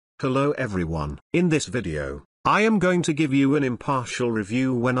Hello everyone. In this video, I am going to give you an impartial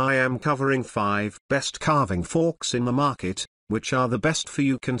review when I am covering 5 best carving forks in the market, which are the best for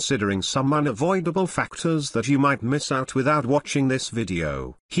you considering some unavoidable factors that you might miss out without watching this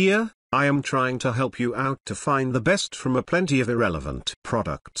video. Here, I am trying to help you out to find the best from a plenty of irrelevant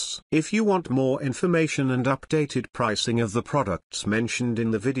products. If you want more information and updated pricing of the products mentioned in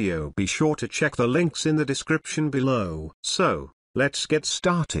the video, be sure to check the links in the description below. So, let's get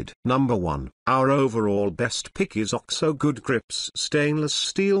started. Number 1, our overall best pick is OXO GuDoQi stainless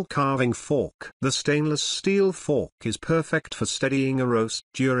steel carving fork. The stainless steel fork is perfect for steadying a roast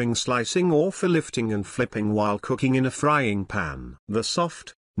during slicing or for lifting and flipping while cooking in a frying pan. The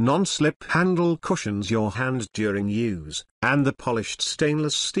soft, non-slip handle cushions your hand during use, and the polished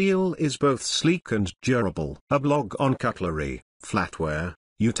stainless steel is both sleek and durable. A blog on cutlery, flatware,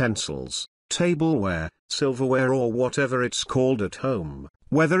 utensils, tableware, silverware or whatever it's called at home,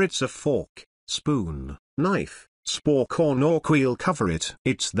 whether it's a fork, spoon, knife, spork or nork, we'll cover it.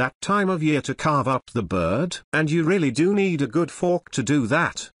 It's that time of year to carve up the bird, and you really do need a good fork to do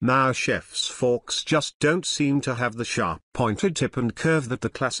that. Now chef's forks just don't seem to have the sharp pointed tip and curve that the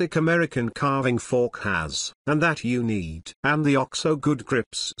classic American carving fork has, and that you need. And the OXO GuDoQi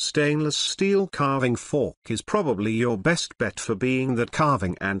stainless steel carving fork is probably your best bet for being that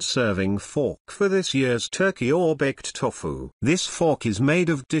carving and serving fork for this year's turkey or baked tofu. This fork is made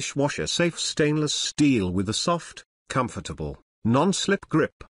of dishwasher safe stainless steel with a soft, comfortable, non-slip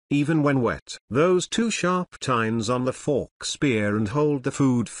grip, even when wet. Those two sharp tines on the fork spear and hold the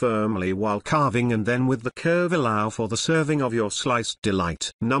food firmly while carving, and then with the curve allow for the serving of your sliced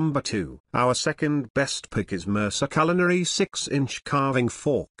delight. Number 2, our second best pick is Mercer Culinary 6-inch carving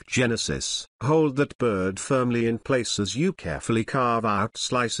fork Genesis. Hold that bird firmly in place as you carefully carve out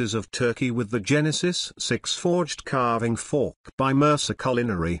slices of turkey with the Genesis 6 forged carving fork by Mercer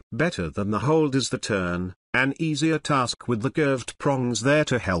Culinary. Better than the hold is the turn, an easier task with the curved prongs there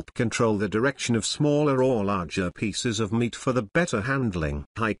to help control the direction of smaller or larger pieces of meat for the better handling.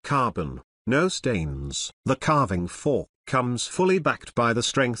 High carbon, no stains. The carving fork comes fully backed by the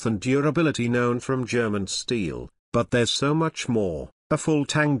strength and durability known from German steel, but there's so much more. A full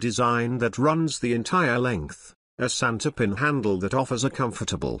tang design that runs the entire length, a centerpin handle that offers a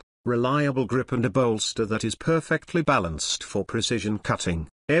comfortable, reliable grip, and a bolster that is perfectly balanced for precision cutting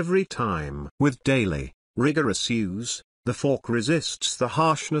every time. With daily, rigorous use, the fork resists the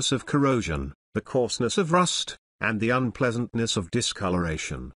harshness of corrosion, the coarseness of rust, and the unpleasantness of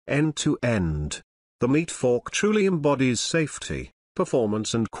discoloration. End to end, the meat fork truly embodies safety,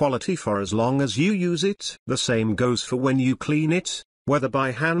 performance and quality for as long as you use it. The same goes for when you clean it, whether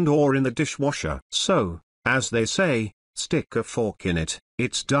by hand or in the dishwasher. So, as they say, stick a fork in it,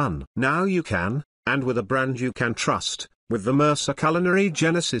 it's done. Now you can, and with a brand you can trust, with the Mercer Culinary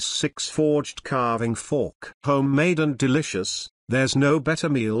Genesis 6 forged carving fork. Homemade and delicious, there's no better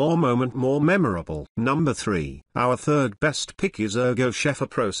meal or moment more memorable. Number 3, our third best pick is Ergo Chef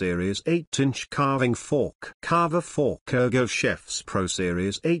Pro Series 8-inch carving fork. Carver fork. Ergo Chef's Pro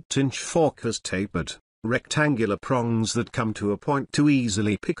Series 8-inch fork has tapered, rectangular prongs that come to a point to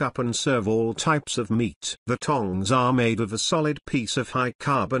easily pick up and serve all types of meat. The tongs are made of a solid piece of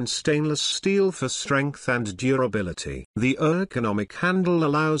high-carbon stainless steel for strength and durability. The ergonomic handle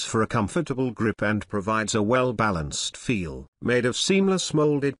allows for a comfortable grip and provides a well-balanced feel. Made of seamless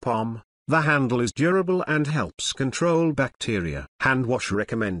molded POM, the handle is durable and helps control bacteria. Hand wash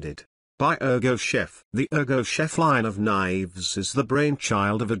recommended by Ergo Chef. The Ergo Chef line of knives is the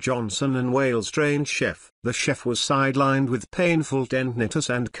brainchild of a Johnson & Wales-trained chef. The chef was sidelined with painful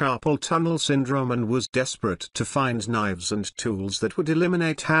tendinitis and carpal tunnel syndrome and was desperate to find knives and tools that would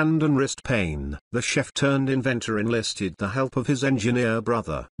eliminate hand and wrist pain. The chef-turned-inventor enlisted the help of his engineer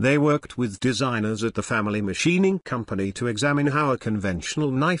brother. They worked with designers at the family machining company to examine how a conventional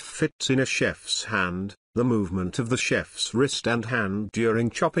knife fits in a chef's hand, the movement of the chef's wrist and hand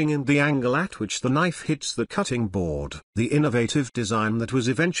during chopping, and the angle at which the knife hits the cutting board. The innovative design that was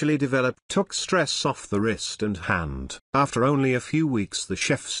eventually developed took stress off the wrist and hand. After only a few weeks the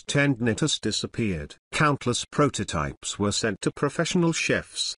chef's tendinitis disappeared. Countless prototypes were sent to professional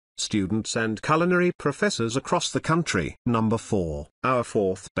chefs, students and culinary professors across the country. Number 4, our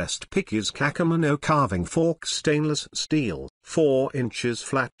fourth best pick is Kakamono carving fork stainless steel. 4 inches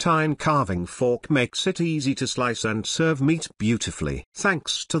flat tine carving fork makes it easy to slice and serve meat beautifully.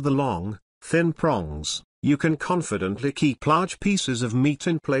 Thanks to the long, thin prongs, you can confidently keep large pieces of meat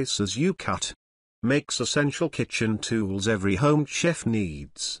in place as you cut. Makes essential kitchen tools every home chef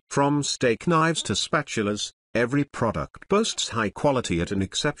needs. From steak knives to spatulas, Every product boasts high quality at an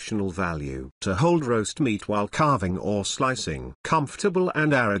exceptional value. To hold roast meat while carving or slicing. Comfortable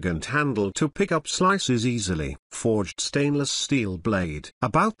and arrogant handle to pick up slices easily. Forged stainless steel blade.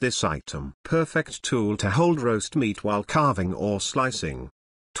 About this item. Perfect tool to hold roast meat while carving or slicing.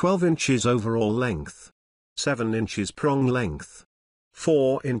 12 inches overall length. 7 inches prong length.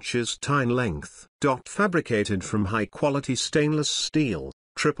 4 inches tine length. Fabricated from high quality stainless steel.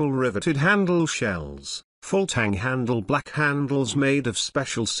 Triple riveted handle shells. Full tang handle, black handles made of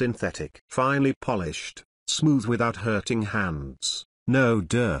special synthetic. Finely polished, smooth without hurting hands, no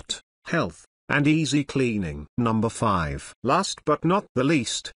dirt, health, and easy cleaning. Number 5. Last but not the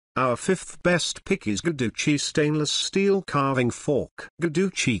least, our 5th best pick is GuDoQi stainless steel carving fork.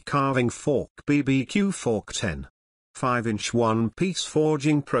 GuDoQi carving fork BBQ fork 10. 5-inch one-piece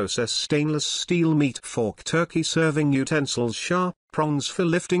forging process stainless steel meat fork. Turkey serving utensils. Sharp prongs for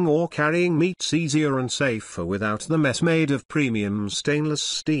lifting or carrying meats easier and safer without the mess. Made of premium stainless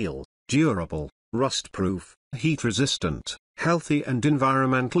steel, durable, rust-proof, heat-resistant, healthy and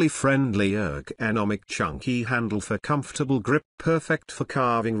environmentally friendly. Ergonomic chunky handle for comfortable grip. Perfect for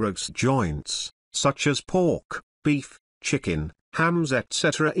carving roast joints, such as pork, beef, chicken, hams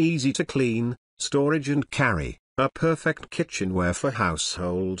etc. Easy to clean, storage and carry. A perfect kitchenware for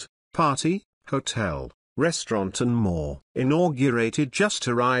household, party, hotel, restaurant and more. Inaugurated. Just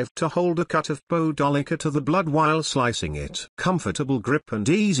arrived to hold a cut of podolika to the blood while slicing it. Comfortable grip and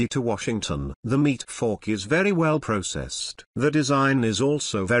easy to Washington. The meat fork is very well processed. The design is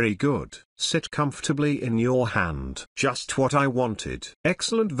also very good. Sit comfortably in your hand. Just what I wanted.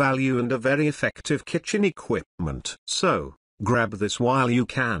 Excellent value and a very effective kitchen equipment. So, grab this while you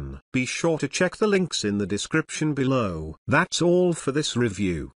can. Be sure to check the links in the description below. That's all for this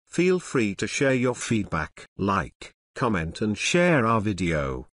review. Feel free to share your feedback. Like, comment and share our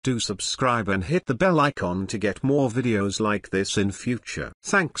video. Do subscribe and hit the bell icon to get more videos like this in future.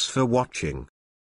 Thanks for watching.